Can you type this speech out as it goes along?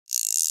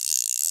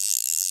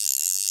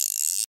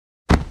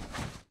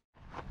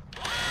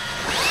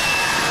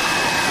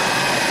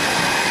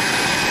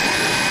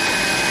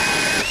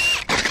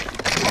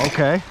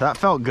Okay, that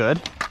felt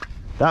good.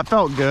 That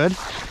felt good.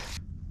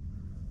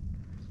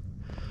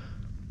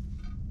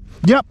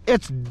 Yep,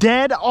 it's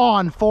dead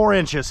on 4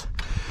 inches.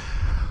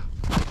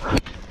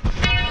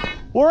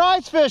 We're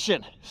ice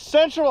fishing,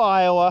 Central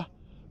Iowa.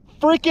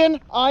 Freaking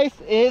ice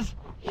is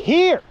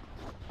here.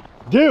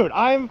 Dude,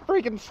 I'm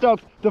freaking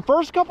stoked. The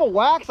first couple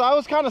whacks, I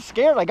was kind of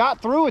scared. I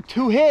got through with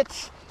 2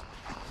 hits,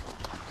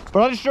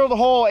 but I just drove the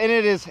hole and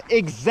it is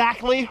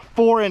exactly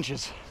 4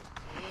 inches.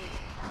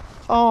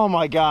 Oh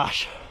my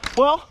gosh.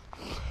 Well,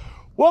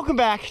 welcome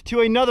back to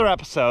another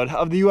episode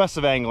of the US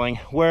of Angling,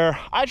 where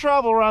I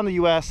travel around the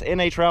US in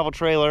a travel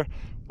trailer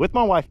with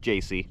my wife,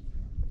 JC,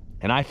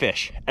 and I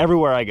fish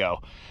everywhere I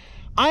go.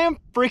 I am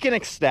freaking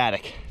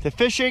ecstatic. The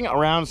fishing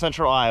around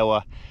Central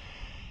Iowa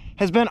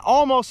has been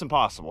almost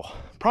impossible.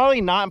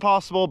 Probably not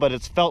impossible, but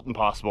it's felt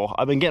impossible.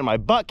 I've been getting my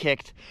butt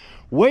kicked,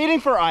 waiting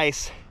for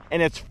ice,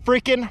 and it's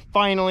freaking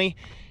finally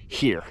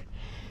here.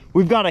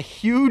 We've got a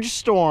huge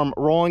storm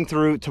rolling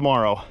through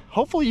tomorrow.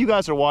 Hopefully you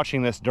guys are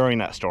watching this during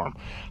that storm.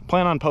 I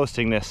plan on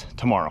posting this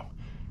tomorrow,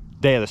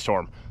 day of the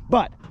storm.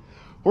 But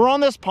we're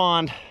on this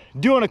pond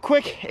doing a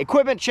quick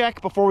equipment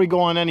check before we go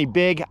on any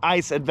big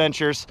ice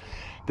adventures.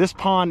 This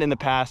pond in the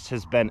past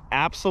has been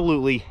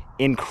absolutely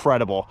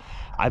incredible.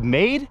 I've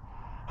made,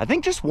 I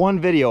think, just one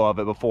video of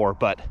it before,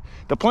 but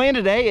the plan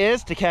today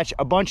is to catch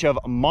a bunch of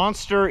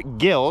monster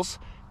gills,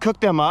 cook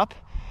them up,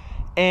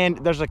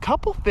 and there's a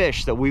couple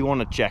fish that we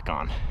want to check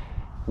on.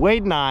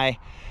 Wade and I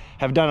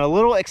have done a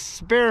little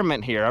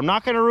experiment here. I'm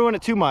not going to ruin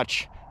it too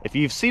much. If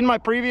you've seen my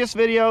previous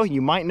video,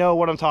 you might know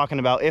what I'm talking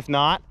about. If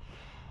not,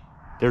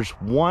 there's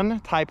one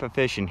type of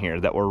fish in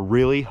here that we're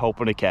really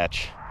hoping to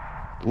catch.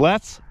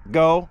 Let's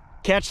go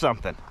catch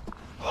something.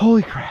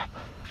 Holy crap.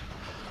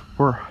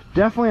 We're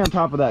definitely on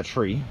top of that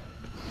tree,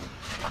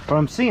 but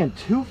I'm seeing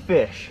 2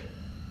 fish.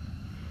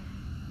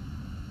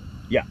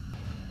 Yeah.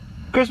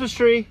 Christmas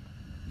tree,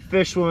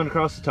 fish swimming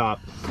across the top.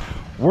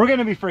 We're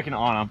gonna be freaking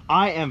on them.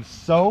 I am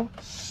so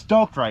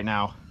stoked right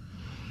now.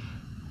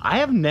 I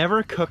have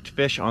never cooked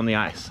fish on the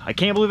ice. I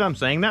can't believe I'm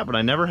saying that, but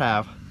I never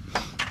have.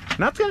 And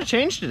that's gonna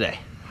change today.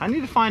 I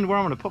need to find where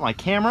I'm gonna put my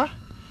camera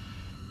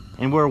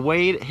and where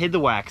Wade hid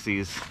the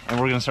waxies, and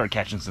we're gonna start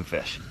catching some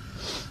fish.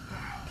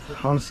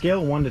 On a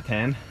scale of 1 to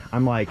 10,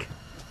 I'm like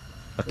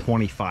a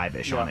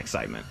 25-ish on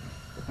excitement.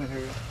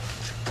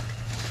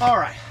 All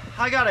right,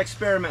 I gotta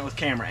experiment with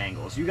camera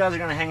angles. You guys are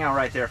gonna hang out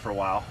right there for a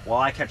while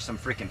I catch some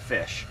freaking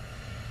fish.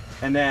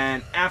 And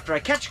then after I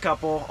catch a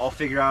couple, I'll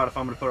figure out if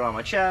I'm gonna put it on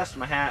my chest,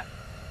 my hat.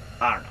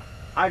 I don't know.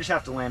 I just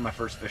have to land my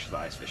first fish of the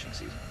ice fishing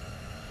season.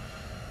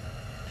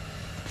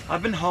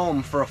 I've been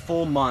home for a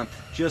full month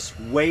just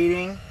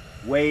waiting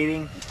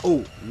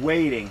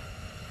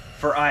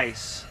for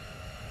ice.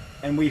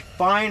 And we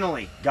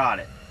finally got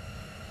it.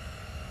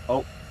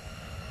 Oh.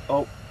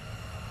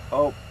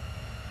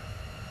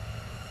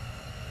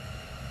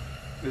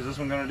 Is this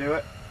one gonna do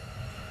it?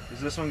 Is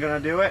this one gonna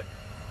do it?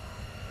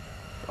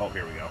 Oh,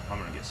 here we go. I'm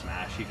gonna get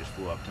smashed. He just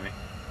flew up to me.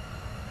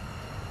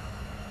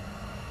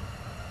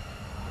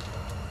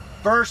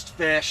 First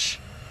fish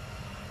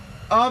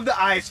of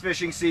the ice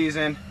fishing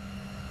season.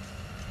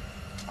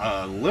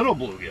 A little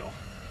bluegill.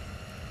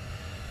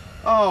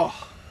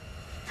 Oh,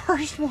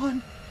 first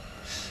one.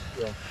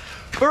 Yeah.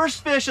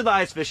 First fish of the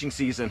ice fishing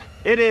season.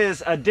 It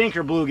is a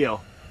dinker bluegill,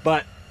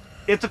 but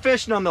it's a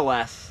fish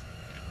nonetheless.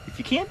 If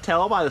you can't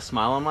tell by the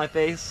smile on my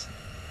face,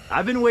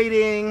 I've been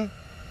waiting,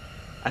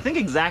 I think,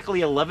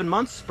 exactly 11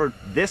 months for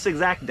this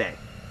exact day.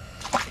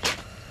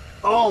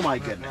 Oh my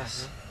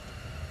goodness.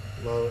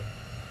 Love it.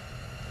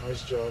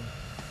 Nice job.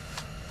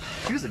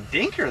 He was a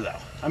dinker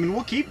though. I mean,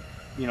 we'll keep,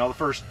 you know, the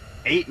first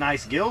 8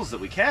 nice gills that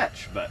we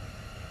catch, but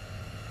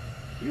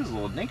he was a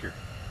little dinker.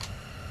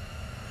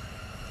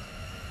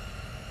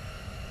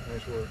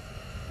 Nice work.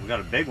 We got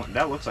a big one.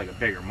 That looks like a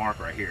bigger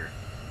mark right here.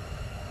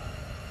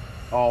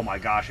 Oh my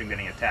gosh, I'm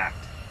getting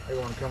attacked. Big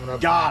one coming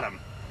up. Got him.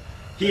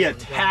 He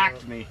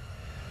attacked me.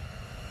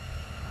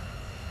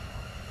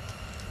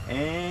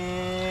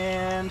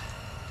 And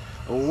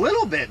a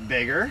little bit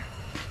bigger.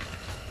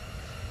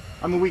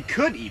 I mean, we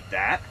could eat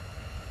that.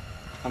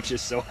 I'm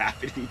just so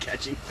happy to be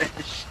catching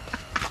fish.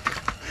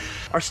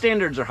 Our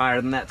standards are higher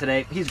than that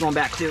today. He's going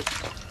back too.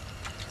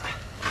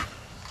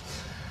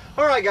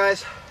 All right,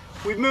 guys.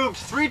 We've moved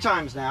 3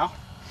 times now.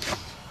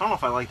 I don't know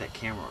if I like that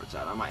camera where it's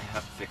at. I might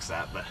have to fix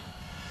that, but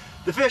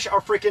the fish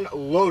are freaking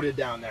loaded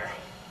down there.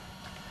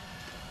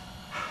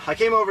 I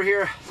came over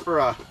here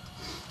for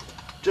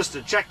just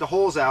to check the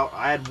holes out.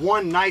 I had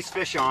one nice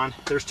fish on.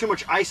 There's too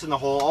much ice in the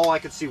hole. All I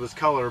could see was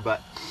color,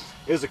 but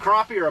it was a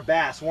crappie or a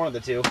bass, one of the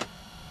two.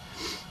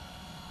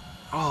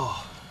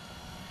 Oh,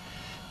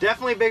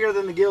 definitely bigger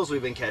than the gills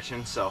we've been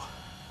catching. So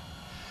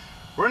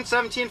we're in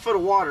 17 foot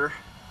of water,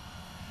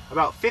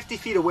 about 50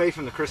 feet away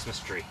from the Christmas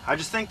tree. I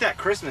just think that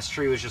Christmas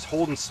tree was just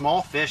holding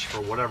small fish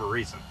for whatever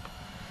reason.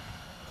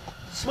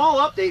 Small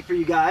update for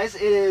you guys.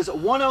 It is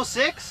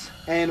 1:06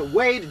 and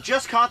Wade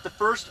just caught the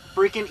first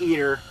freaking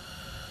eater.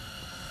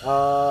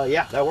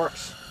 Yeah, that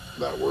works.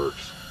 That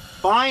works.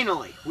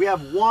 Finally, we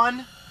have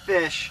one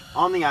fish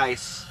on the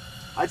ice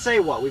I'd say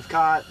what we've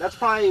caught, that's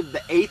probably the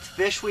 8th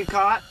fish we've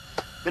caught.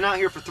 Been out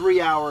here for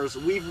 3 hours.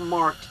 We've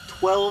marked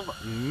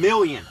 12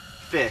 million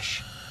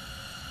fish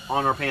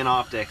on our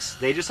Panoptics.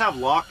 They just have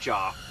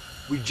lockjaw.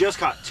 We just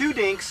caught 2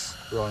 dinks.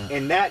 Brilliant.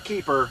 And that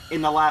keeper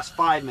in the last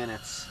 5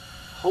 minutes.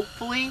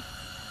 Hopefully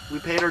we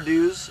paid our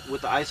dues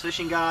with the ice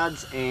fishing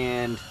gods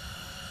and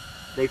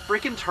they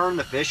freaking turned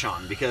the fish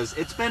on, because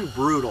it's been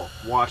brutal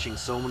watching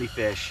so many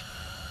fish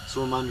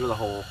swim under the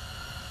hole.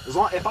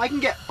 If I can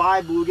get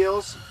 5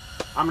 bluegills,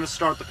 I'm gonna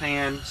start the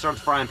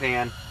frying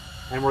pan,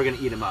 and we're gonna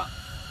eat them up.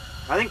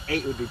 I think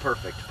 8 would be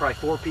perfect. Probably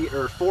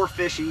 4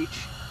 fish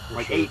each,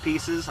 like sure. 8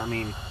 pieces. I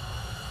mean,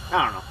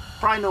 I don't know.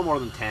 Probably no more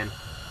than 10.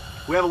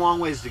 We have a long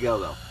ways to go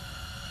though.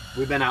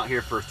 We've been out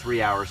here for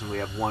 3 hours and we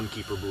have 1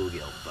 keeper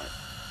bluegill, but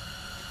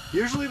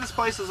usually this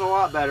place is a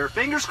lot better.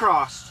 Fingers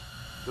crossed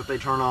that they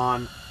turn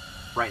on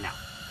right now.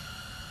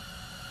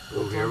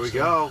 Oh, here we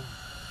go.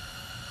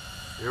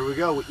 Here we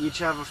go. We each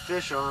have a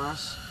fish on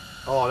us.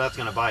 Oh, that's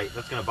gonna bite.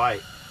 That's gonna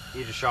bite.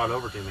 He just shot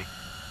over to me.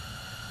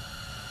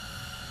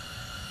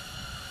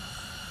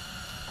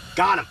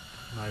 Got him.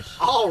 Nice.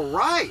 All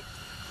right.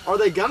 Are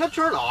they gonna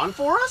turn on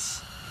for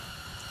us?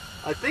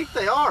 I think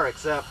they are,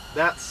 except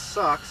that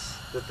sucks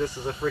that this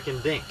is a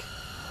freaking dink.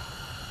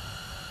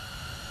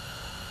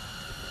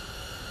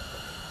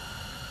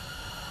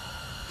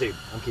 Dude,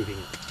 I'm keeping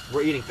it.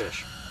 We're eating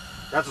fish.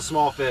 That's a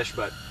small fish,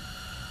 but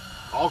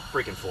I'll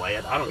freaking fillet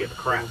it. I don't give a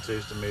crap. It'll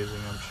taste amazing,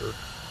 I'm sure.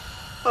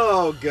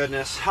 Oh,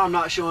 goodness. I'm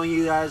not showing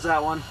you guys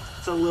that one.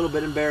 It's a little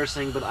bit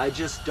embarrassing, but I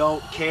just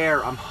don't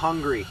care. I'm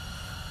hungry.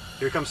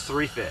 Here comes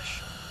 3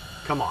 fish.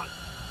 Come on.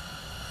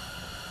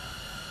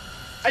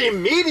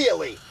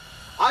 Immediately!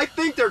 I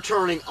think they're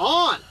turning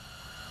on.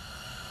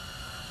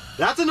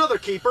 That's another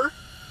keeper.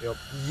 Yep.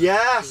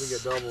 Yes. We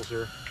get doubles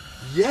here.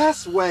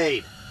 Yes,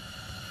 Wade.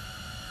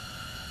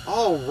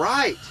 All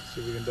right. See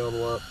if we can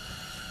double up.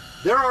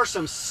 There are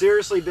some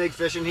seriously big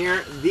fish in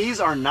here. These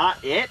are not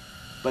it,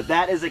 but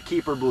that is a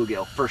keeper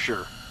bluegill for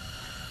sure.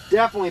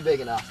 Definitely big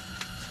enough.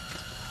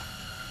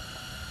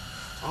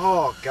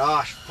 Oh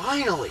gosh,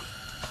 finally.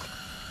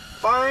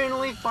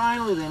 Finally,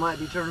 they might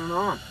be turning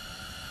on.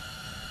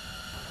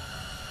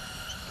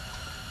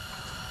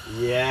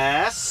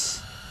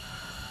 Yes.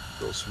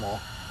 Real small.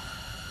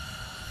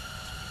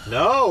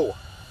 No,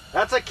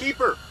 that's a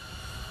keeper.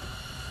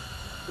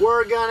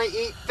 We're gonna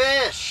eat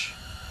fish.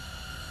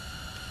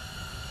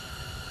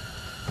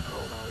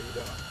 Oh no, you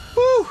don't.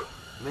 Whew,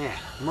 man,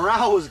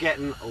 morale was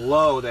getting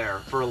low there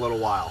for a little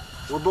while.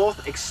 We're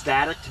both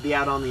ecstatic to be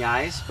out on the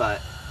ice,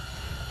 but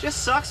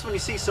just sucks when you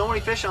see so many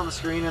fish on the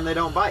screen and they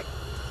don't bite.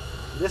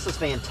 This is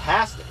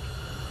fantastic.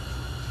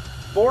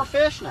 4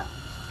 fish now.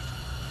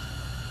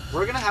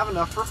 We're gonna have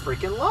enough for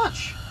freaking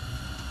lunch.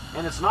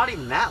 And it's not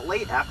even that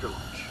late after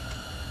lunch.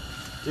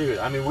 Dude,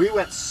 I mean, we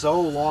went so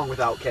long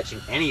without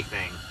catching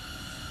anything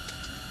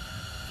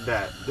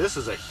that this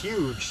is a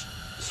huge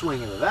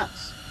swing of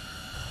events.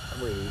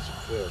 I'm ready to eat some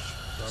fish.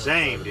 So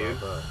same, dude.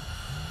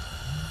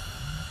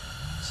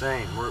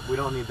 Same. We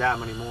don't need that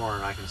many more,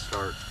 and I can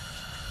start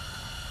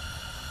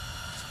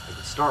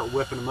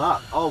whipping them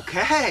up.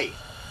 Okay.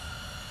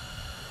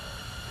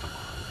 Come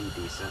on,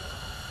 be decent.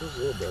 Feels a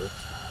little better.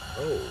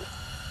 Oh.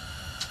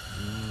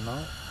 No.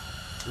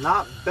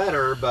 Not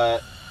better,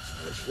 but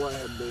there's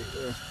flathead bait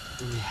there.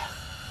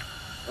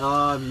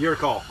 Yeah. Your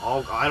call.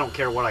 I don't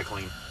care what I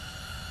clean.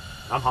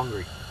 I'm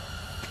hungry.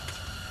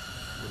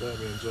 With that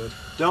being said,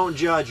 don't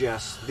judge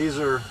us. These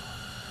are.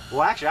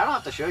 Well, actually, I don't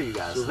have to show you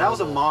guys. That was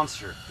a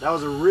monster. That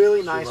was a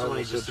really nice one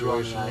he just threw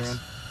on the ice.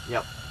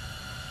 Yep.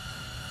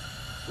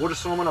 We'll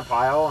just throw them in a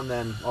pile, and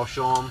then I'll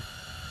show them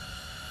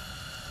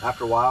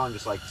after a while, and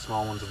just like the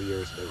small ones will be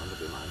yours, the big ones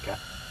will be mine. Okay.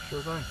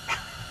 Sure thing.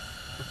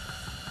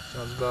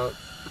 Sounds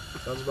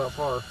about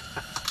par.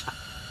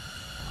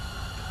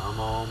 Come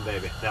on,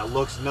 baby. That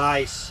looks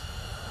nice.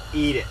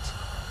 Eat it.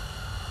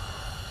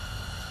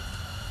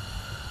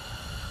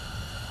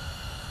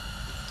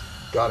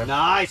 Got him.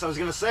 Nice. I was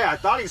gonna say I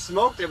thought he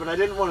smoked it, but I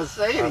didn't want to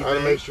say anything. I had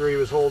to make sure he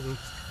was holding.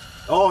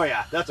 Oh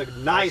yeah, that's a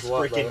nice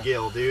freaking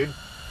gill, dude.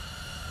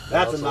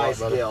 That's a nice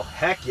gill.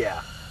 Heck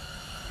yeah.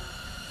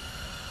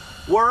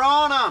 We're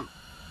on them.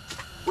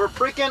 We're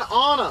freaking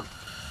on them.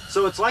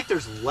 So it's like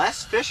there's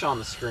less fish on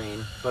the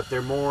screen, but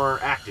they're more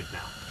active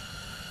now,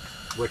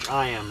 which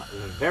I am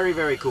very,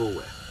 very cool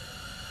with.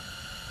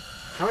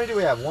 How many do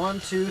we have? 1,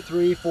 2,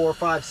 3, 4,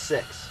 5,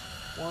 6.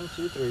 1,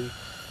 2, 3,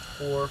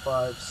 4,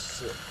 5,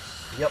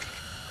 6. Yep.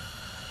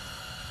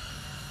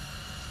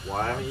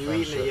 Why haven't you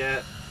eaten it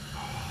yet?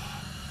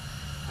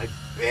 Oh, I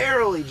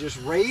barely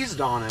just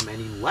raised on him and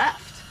he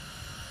left.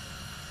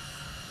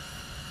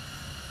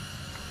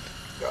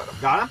 Got him.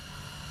 Got him?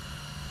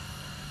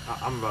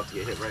 I'm about to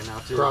get hit right now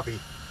too. Crappie.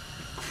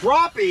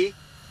 Crappie?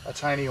 A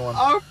tiny one.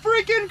 A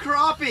freaking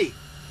crappie!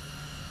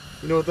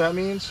 You know what that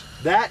means?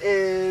 That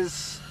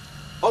is...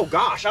 Oh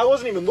gosh, I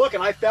wasn't even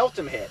looking. I felt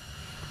him hit.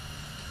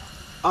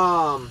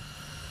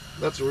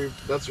 That's a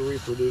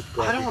reproduced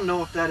crappie. I don't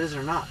know if that is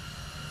or not.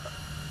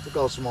 Look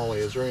how small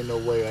he is. There ain't no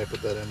way I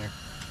put that in there.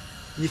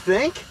 You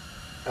think?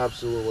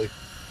 Absolutely.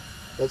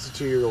 That's a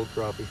 2-year-old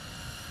crappie.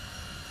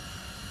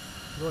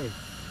 Right.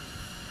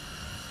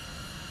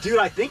 Dude,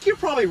 I think you're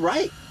probably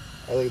right.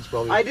 I think it's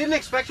probably... I didn't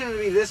expect him to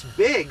be this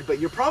big, but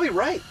you're probably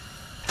right.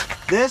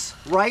 This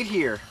right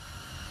here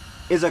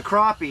is a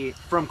crappie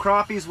from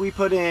crappies we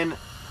put in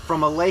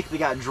from a lake that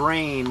got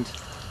drained.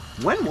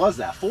 When was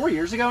that? 4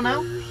 years ago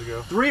now? 4 years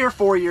ago. 3 or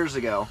 4 years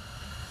ago.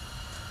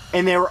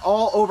 And they were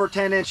all over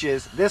 10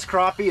 inches. This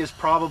crappie is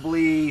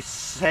probably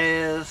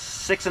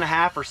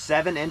 6.5 or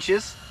 7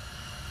 inches.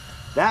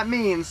 That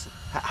means,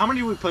 how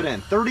many did we put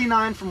in?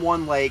 39 from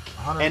one lake.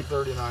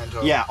 139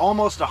 total. Yeah,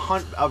 almost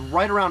 100,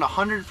 right around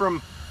 100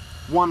 from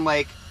one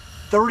lake.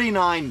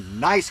 39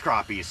 nice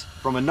crappies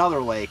from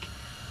another lake.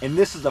 And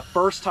this is the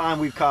first time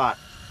we've caught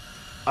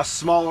a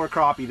smaller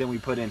crappie than we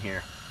put in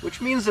here,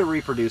 which means they're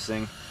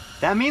reproducing.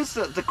 That means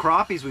that the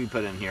crappies we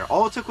put in here,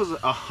 all it took was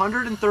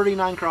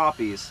 139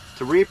 crappies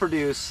to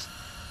reproduce,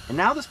 and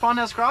now this pond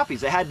has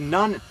crappies. It had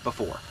none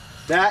before.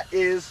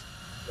 That's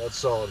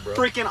solid, bro.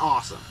 Freaking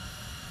awesome.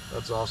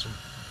 That's awesome.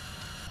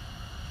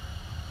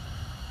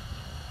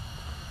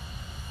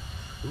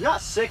 We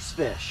got 6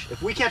 fish.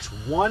 If we catch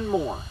one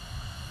more,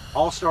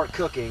 I'll start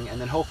cooking, and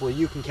then hopefully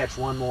you can catch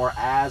one more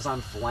as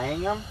I'm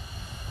filleting them.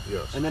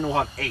 Yes. And then we'll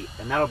have 8,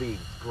 and that'll be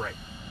great.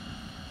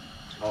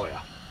 Oh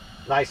yeah.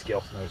 Nice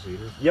gill. Nice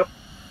eater. Yep.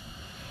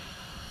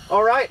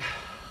 All right.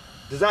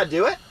 Does that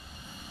do it?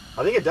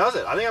 I think it does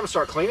it. I think I'm gonna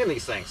start cleaning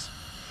these things.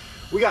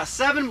 We got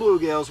 7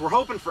 bluegills. We're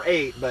hoping for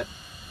 8, but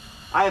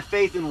I have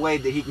faith in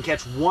Wade that he can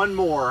catch one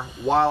more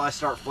while I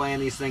start filleting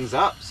these things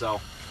up.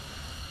 So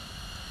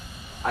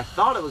I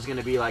thought it was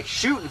gonna be like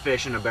shooting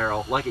fish in a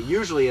barrel like it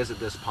usually is at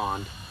this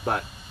pond,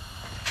 but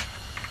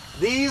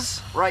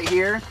these right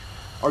here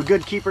are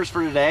good keepers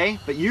for today,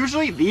 but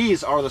usually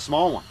these are the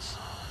small ones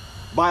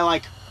by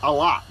like a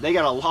lot. They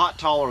got a lot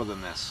taller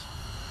than this,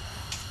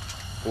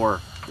 or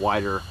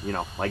wider, you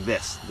know, like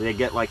this. They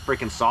get like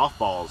freaking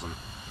softballs, and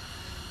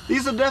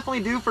these will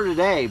definitely do for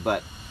today,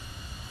 but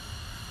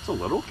it's a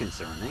little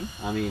concerning.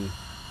 I mean,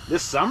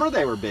 this summer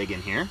they were big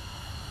in here.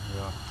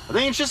 Yeah. I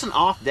think it's just an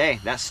off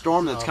day. That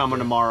storm that's coming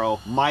tomorrow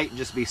might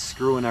just be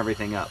screwing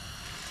everything up.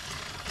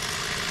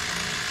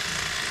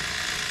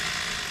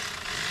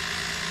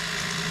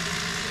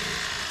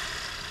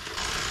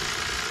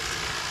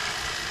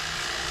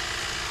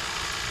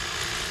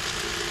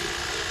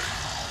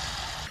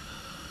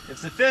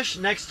 If the fish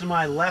next to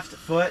my left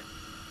foot,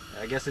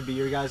 I guess it'd be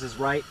your guys'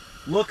 right,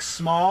 looks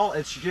small,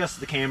 it's just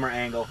the camera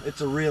angle. It's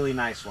a really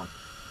nice one.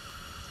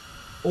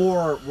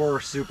 Or we're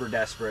super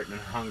desperate and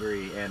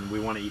hungry and we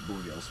want to eat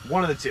bluegills.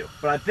 One of the two.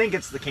 But I think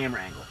it's the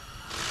camera angle.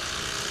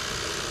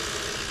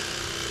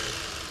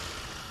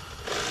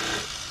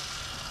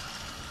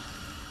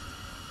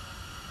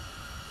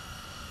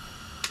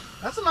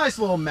 That's a nice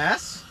little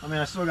mess. I mean,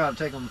 I still got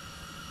to take them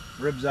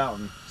ribs out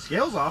and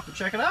scales off, but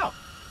check it out.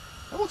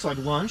 That looks like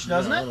lunch,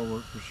 doesn't it? That'll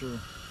work for sure.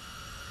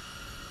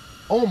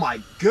 Oh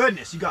my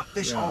goodness, you got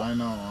fish all I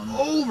know.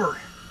 over.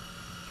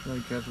 Try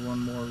to catch one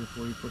more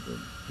before you put the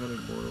cutting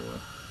board away.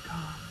 Come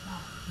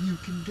on, you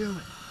can do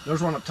it.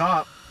 There's one up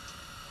top.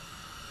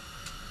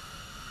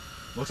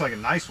 Looks like a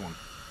nice one.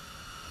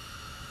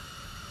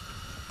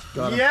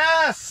 Got him.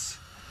 Yes!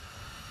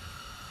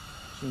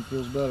 This one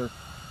feels better.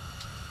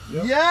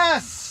 Yep.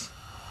 Yes!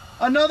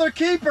 Another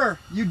keeper.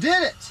 You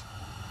did it.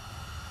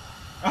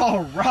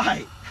 All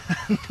right.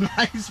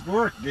 Nice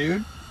work,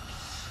 dude.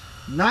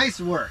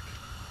 Nice work.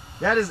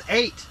 That is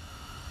 8.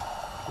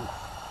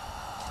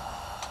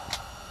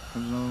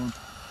 Comes another one.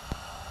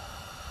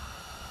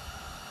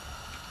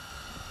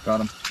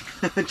 Got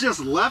him.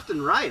 Just left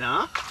and right,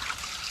 huh?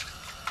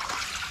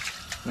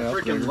 Yeah, I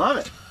freaking bigger. love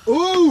it.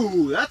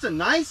 Ooh, that's a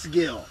nice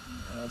gill.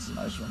 Yeah, that's a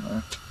nice one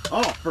there.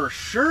 Oh, for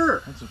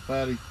sure. That's a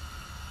fatty.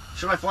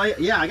 Should I flay?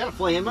 Yeah, I gotta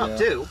flay him up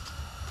too.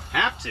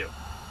 Have to.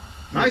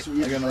 Nice. I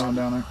got another one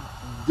down there.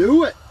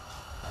 Do it.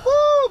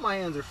 Woo! My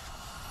hands are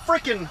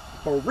freaking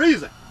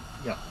freezing.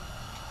 Yeah.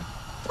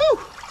 Woo!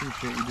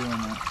 Appreciate you doing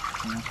that.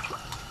 Yeah.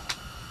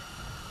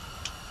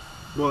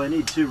 Well, they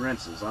need 2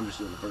 rinses. I'm just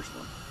doing the first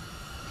one.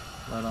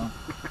 Right on.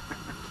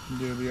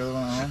 Do the other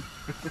one at home.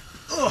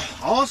 Ugh,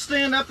 I'll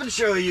stand up and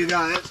show you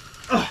guys.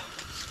 Ugh.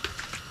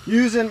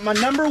 Using my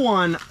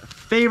 #1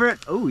 favorite.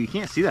 Oh, you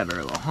can't see that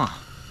very well, huh?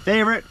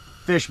 Favorite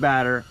fish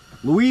batter,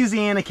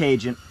 Louisiana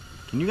Cajun.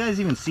 Can you guys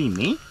even see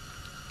me?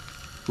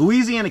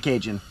 Louisiana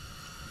Cajun.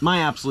 My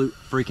absolute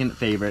freaking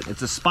favorite. It's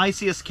the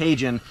spiciest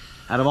Cajun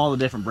out of all the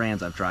different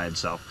brands I've tried,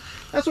 so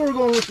that's what we're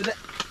going with today.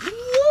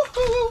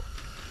 Woo-hoo!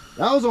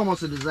 That was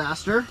almost a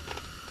disaster.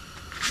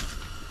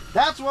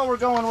 That's what we're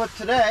going with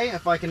today,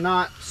 if I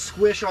cannot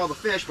squish all the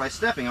fish by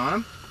stepping on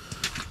them.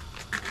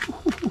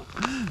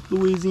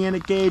 Louisiana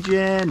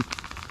Cajun.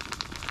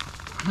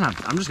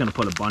 I'm just gonna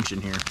put a bunch in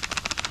here.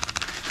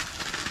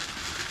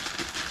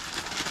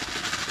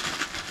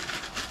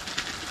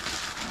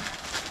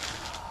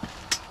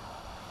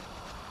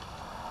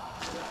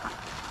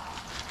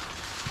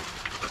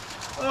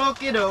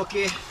 Okie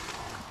dokie.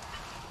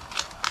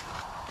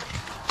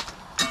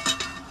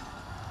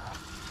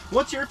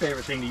 What's your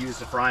favorite thing to use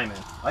to fry them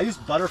in? I use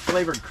butter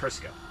flavored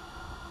Crisco.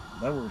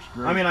 That works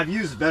great. I mean, I've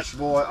used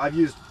vegetable, I've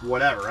used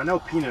whatever. I know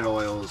peanut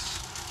oil is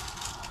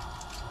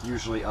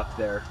usually up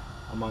there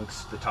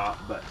amongst the top,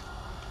 but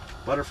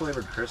butter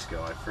flavored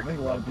Crisco, I think freaking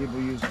a lot love of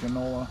people use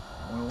canola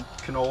oil.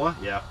 Canola,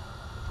 yeah.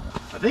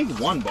 I think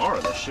 1 bar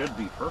of this should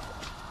be perfect.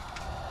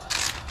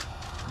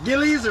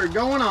 Gillies are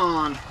going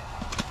on.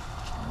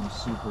 I'm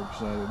super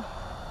excited.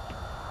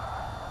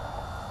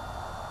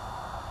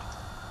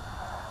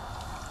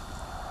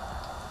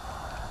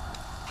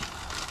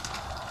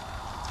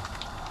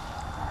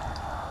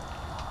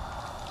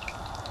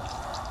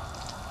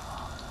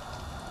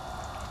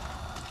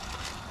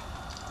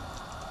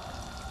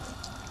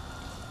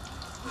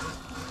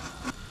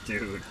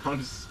 Dude,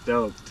 I'm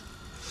stoked.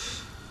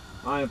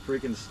 I am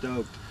freaking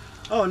stoked.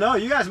 Oh no,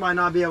 you guys might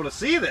not be able to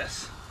see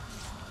this.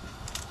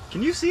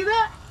 Can you see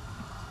that?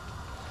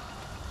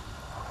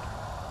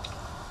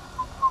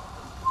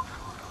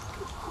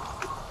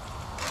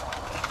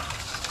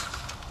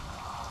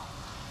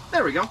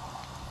 There we go.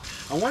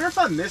 I wonder if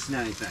I'm missing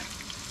anything.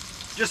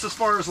 Just as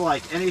far as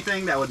like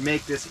anything that would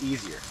make this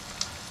easier.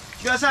 If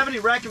you guys have any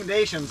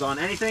recommendations on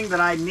anything that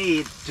I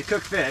need to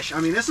cook fish,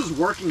 I mean, this is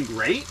working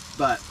great,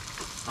 but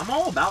I'm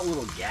all about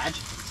little gadgets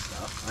and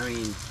stuff. I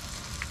mean,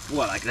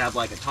 what, I could have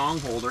like a tong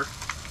holder,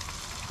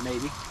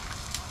 maybe.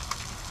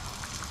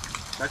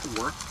 That could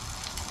work.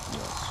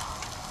 Yes.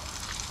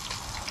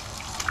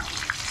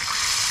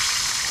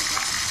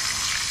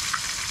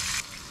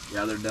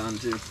 Yeah, they're done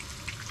too.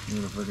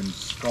 Need to freaking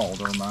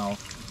scald our mouth.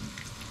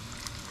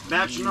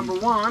 Batch number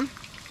 1.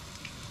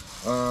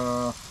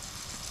 I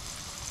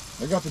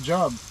got the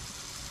job.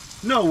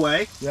 No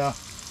way. Yeah.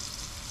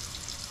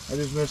 I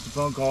just missed a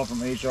phone call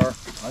from HR.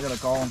 I gotta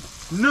call them.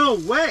 No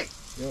way.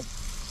 Yep.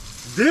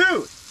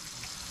 Dude.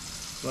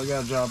 So I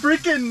got a job.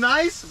 Freaking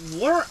nice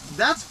work.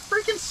 That's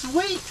freaking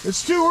sweet.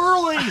 It's too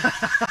early.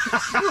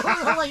 It's too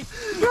early.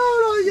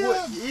 No,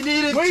 yeah. You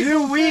needed Wait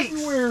 2 weeks.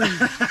 February.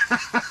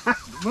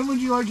 When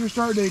would you like your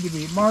start date to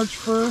be? March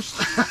 1st?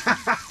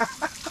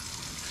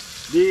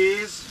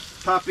 These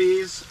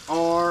puppies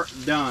are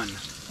done.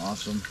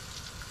 Awesome.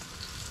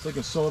 It's like a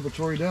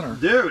celebratory dinner.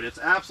 Dude, it's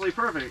absolutely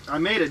perfect. I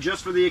made it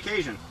just for the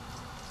occasion.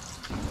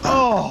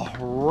 All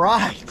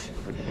right.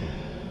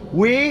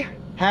 We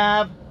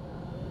have,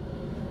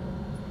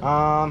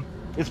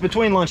 it's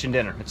between lunch and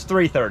dinner. It's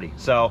 3:30.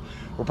 So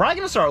we're probably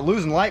gonna start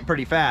losing light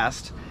pretty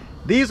fast.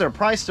 These are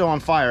probably still on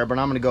fire, but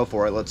I'm gonna go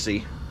for it. Let's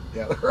see.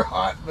 Yeah, they're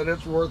hot, but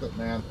it's worth it,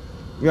 man.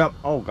 Yep.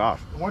 Oh gosh.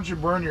 Once you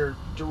burn the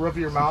roof of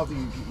your mouth,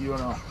 you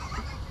know.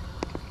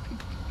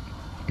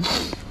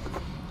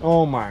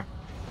 Oh my.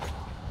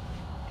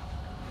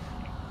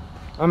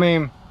 I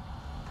mean,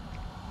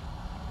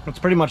 it's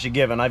pretty much a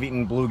given. I've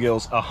eaten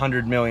bluegills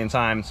 100 million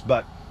times,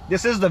 but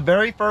this is the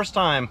very first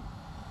time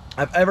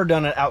I've ever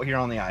done it out here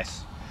on the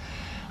ice.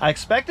 I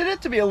expected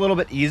it to be a little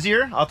bit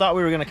easier. I thought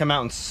we were gonna come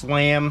out and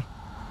slam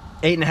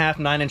 8.5,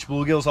 9-inch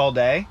bluegills all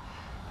day.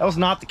 That was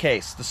not the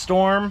case. The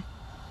storm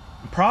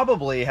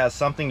probably has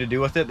something to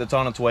do with it that's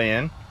on its way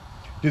in.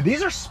 Dude,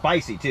 these are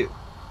spicy too.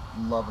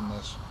 I'm loving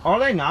this. Are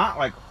they not?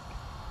 Like,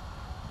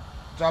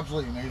 it's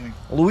absolutely amazing.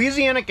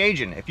 Louisiana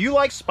Cajun. If you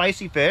like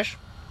spicy fish,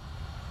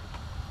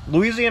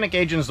 Louisiana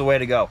Cajun is the way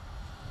to go.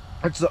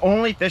 It's the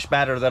only fish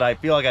batter that I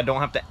feel like I don't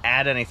have to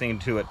add anything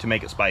to it to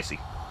make it spicy.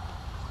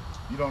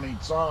 You don't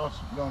need sauce.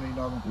 You don't need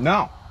nothing.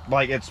 No,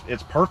 like it's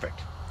perfect.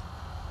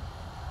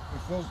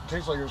 It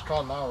tastes like it was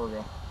caught an hour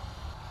ago.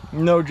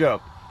 No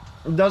joke.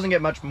 It doesn't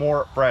get much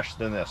more fresh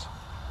than this.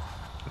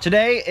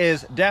 Today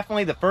is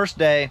definitely the first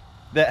day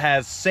that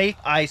has safe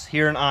ice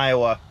here in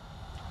Iowa.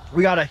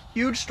 We got a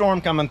huge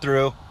storm coming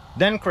through,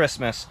 then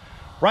Christmas.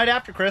 Right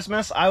after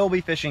Christmas, I will be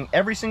fishing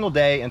every single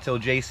day until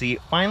JC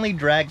finally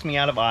drags me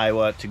out of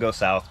Iowa to go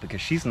south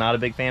because she's not a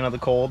big fan of the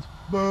cold.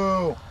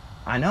 Boo!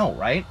 I know,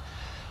 right?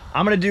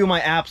 I'm gonna do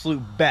my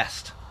absolute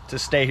best to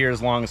stay here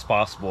as long as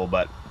possible,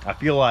 but I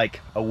feel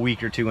like a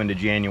week or two into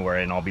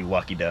January and I'll be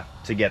lucky to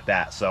get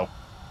that. So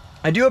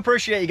I do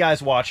appreciate you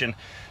guys watching.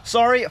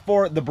 Sorry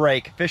for the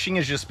break. Fishing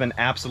has just been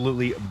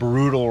absolutely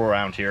brutal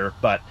around here,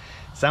 but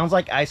sounds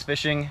like ice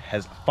fishing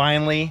has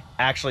finally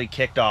actually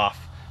kicked off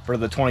for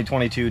the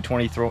 2022.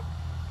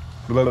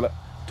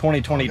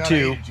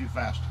 Too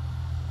fast.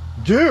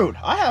 Dude,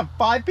 I have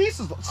 5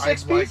 pieces,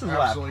 6 pieces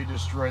left. Absolutely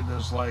destroyed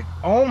this, like.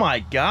 Oh my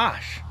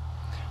gosh.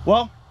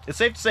 Well, it's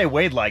safe to say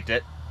Wade liked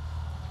it.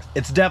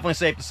 It's definitely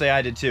safe to say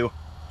I did too.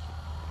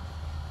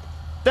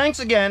 Thanks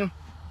again.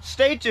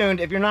 Stay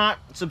tuned if you're not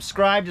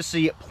subscribed to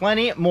see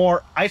plenty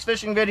more ice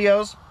fishing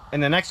videos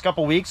in the next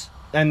couple weeks,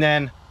 and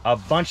then a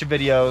bunch of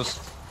videos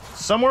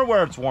somewhere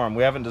where it's warm.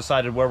 We haven't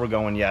decided where we're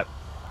going yet.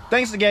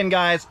 Thanks again,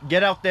 guys.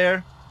 Get out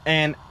there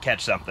and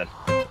catch something.